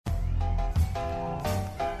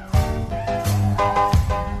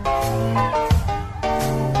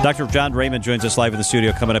Dr. John Raymond joins us live in the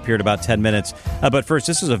studio coming up here in about 10 minutes. But first,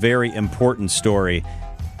 this is a very important story.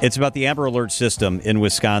 It's about the Amber Alert system in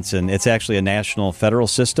Wisconsin. It's actually a national federal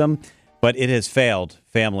system, but it has failed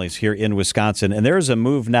families here in Wisconsin. And there is a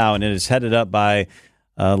move now, and it is headed up by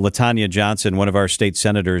LaTonya Johnson, one of our state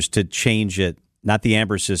senators, to change it, not the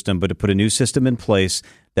Amber system, but to put a new system in place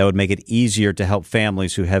that would make it easier to help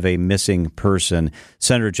families who have a missing person.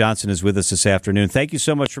 Senator Johnson is with us this afternoon. Thank you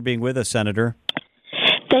so much for being with us, Senator.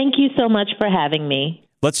 Thank you so much for having me.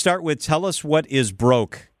 Let's start with, tell us what is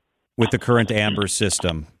broke with the current Amber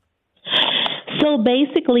system. So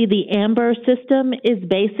basically, the Amber system is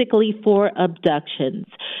basically for abductions.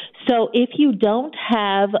 So if you don't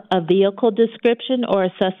have a vehicle description or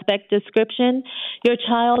a suspect description, your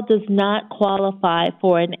child does not qualify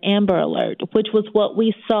for an Amber Alert, which was what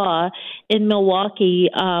we saw in Milwaukee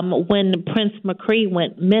when Prince McCree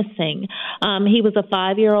went missing. He was a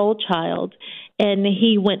 5-year-old child, and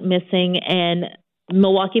he went missing, and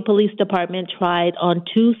Milwaukee Police Department tried on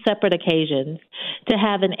 2 separate occasions to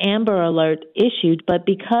have an Amber Alert issued, but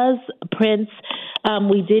because Prince,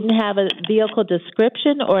 we didn't have a vehicle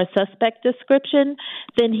description or a suspect description,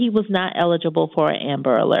 then he was not eligible for an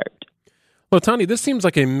Amber Alert. Well, Tony, this seems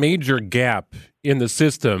like a major gap in the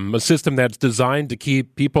system, a system that's designed to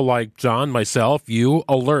keep people like John, myself, you,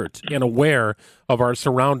 alert and aware of our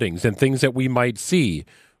surroundings and things that we might see.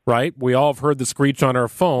 Right? We all have heard the screech on our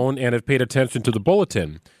phone and have paid attention to the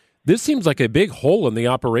bulletin. This seems like a big hole in the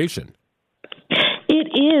operation. It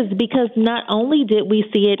is, because not only did we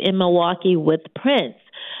see it in Milwaukee with Prince,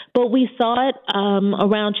 but we saw it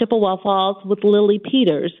around Chippewa Falls with Lily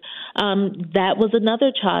Peters. That was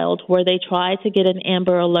another child where they tried to get an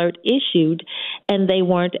Amber Alert issued, and they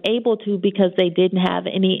weren't able to because they didn't have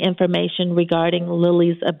any information regarding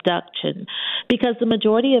Lily's abduction. Because the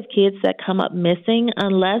majority of kids that come up missing,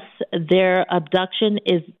 unless their abduction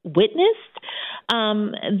is witnessed,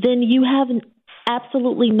 then you have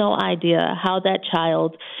absolutely no idea how that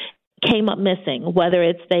child came up missing, whether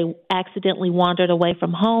it's they accidentally wandered away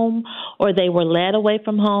from home, or they were led away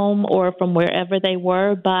from home or from wherever they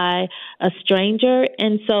were by a stranger.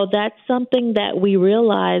 And so that's something that we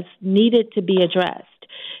realized needed to be addressed,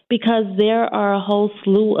 because there are a whole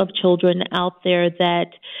slew of children out there that,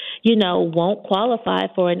 won't qualify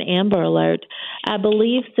for an Amber Alert. I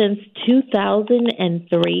believe since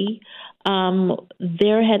 2003,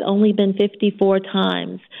 there had only been 54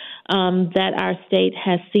 times that our state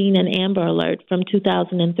has seen an Amber Alert from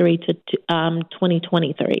 2003 to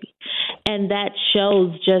 2023. And that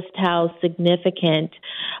shows just how significant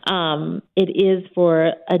it is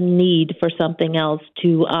for a need for something else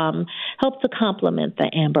to help to complement the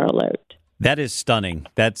Amber Alert. That is stunning.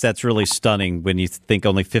 That's really stunning when you think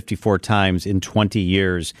only 54 times in 20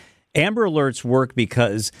 years. Amber Alerts work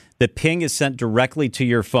because the ping is sent directly to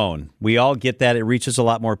your phone. We all get that. It reaches a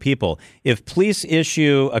lot more people. If police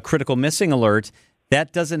issue a critical missing alert,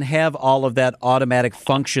 that doesn't have all of that automatic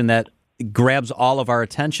function that grabs all of our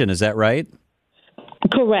attention. Is that right?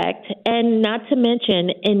 Correct. And not to mention,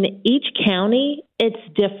 in each county, it's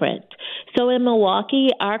different. So in Milwaukee,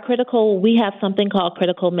 we have something called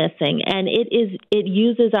critical missing, and it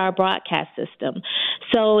uses our broadcast system.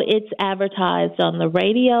 So it's advertised on the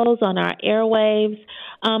radios, on our airwaves.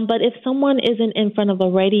 But if someone isn't in front of a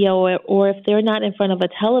radio, or if they're not in front of a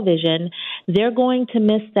television, they're going to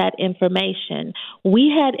miss that information.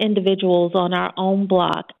 We had individuals on our own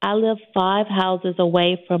block. I live 5 houses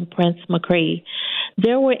away from Prince McCree.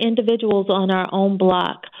 There were individuals on our own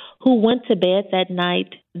block who went to bed that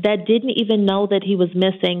night that didn't even know that he was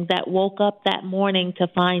missing, that woke up that morning to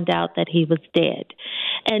find out that he was dead.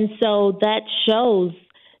 And so that shows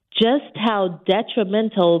just how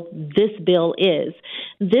detrimental this bill is.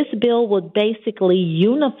 This bill would basically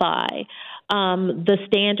unify the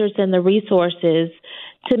standards and the resources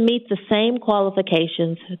to meet the same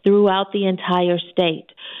qualifications throughout the entire state.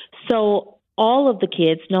 So all of the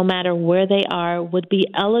kids, no matter where they are, would be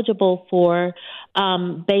eligible for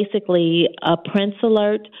basically a Prince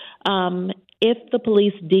Alert if the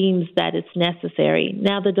police deems that it's necessary.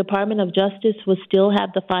 Now, the Department of Justice will still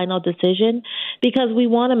have the final decision, because we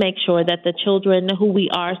want to make sure that the children who we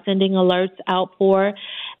are sending alerts out for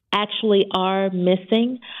actually are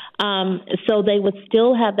missing. So they would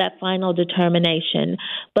still have that final determination.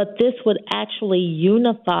 But this would actually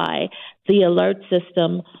unify the alert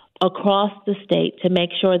system across the state to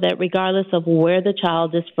make sure that regardless of where the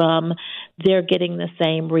child is from, they're getting the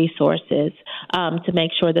same resources to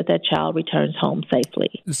make sure that that child returns home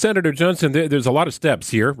safely. Senator Johnson, there's a lot of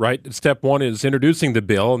steps here, right? Step 1 is introducing the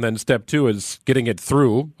bill, and then step 2 is getting it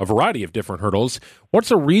through a variety of different hurdles.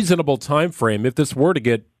 What's a reasonable time frame if this were to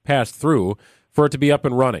get passed through for it to be up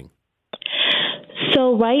and running?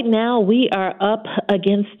 So right now we are up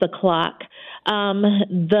against the clock.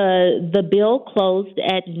 The bill closed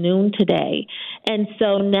at noon today, and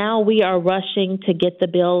so now we are rushing to get the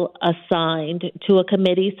bill assigned to a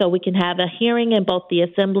committee so we can have a hearing in both the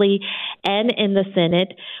Assembly and in the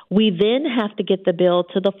Senate. We then have to get the bill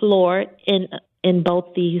to the floor in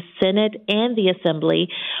both the Senate and the Assembly.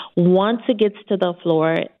 Once it gets to the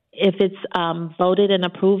floor, if it's voted and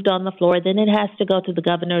approved on the floor, then it has to go to the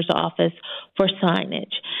governor's office for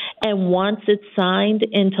signage. And once it's signed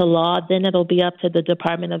into law, then it'll be up to the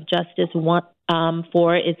Department of Justice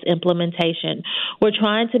for its implementation. We're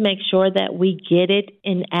trying to make sure that we get it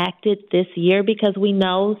enacted this year because we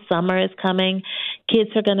know summer is coming.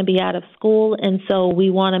 Kids are going to be out of school, and so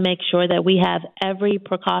we want to make sure that we have every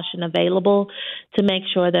precaution available to make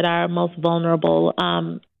sure that our most vulnerable,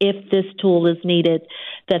 if this tool is needed,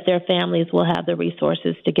 that their families will have the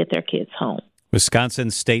resources to get their kids home.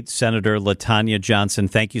 Wisconsin State Senator LaTonya Johnson,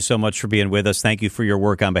 thank you so much for being with us. Thank you for your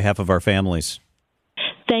work on behalf of our families.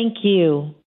 Thank you.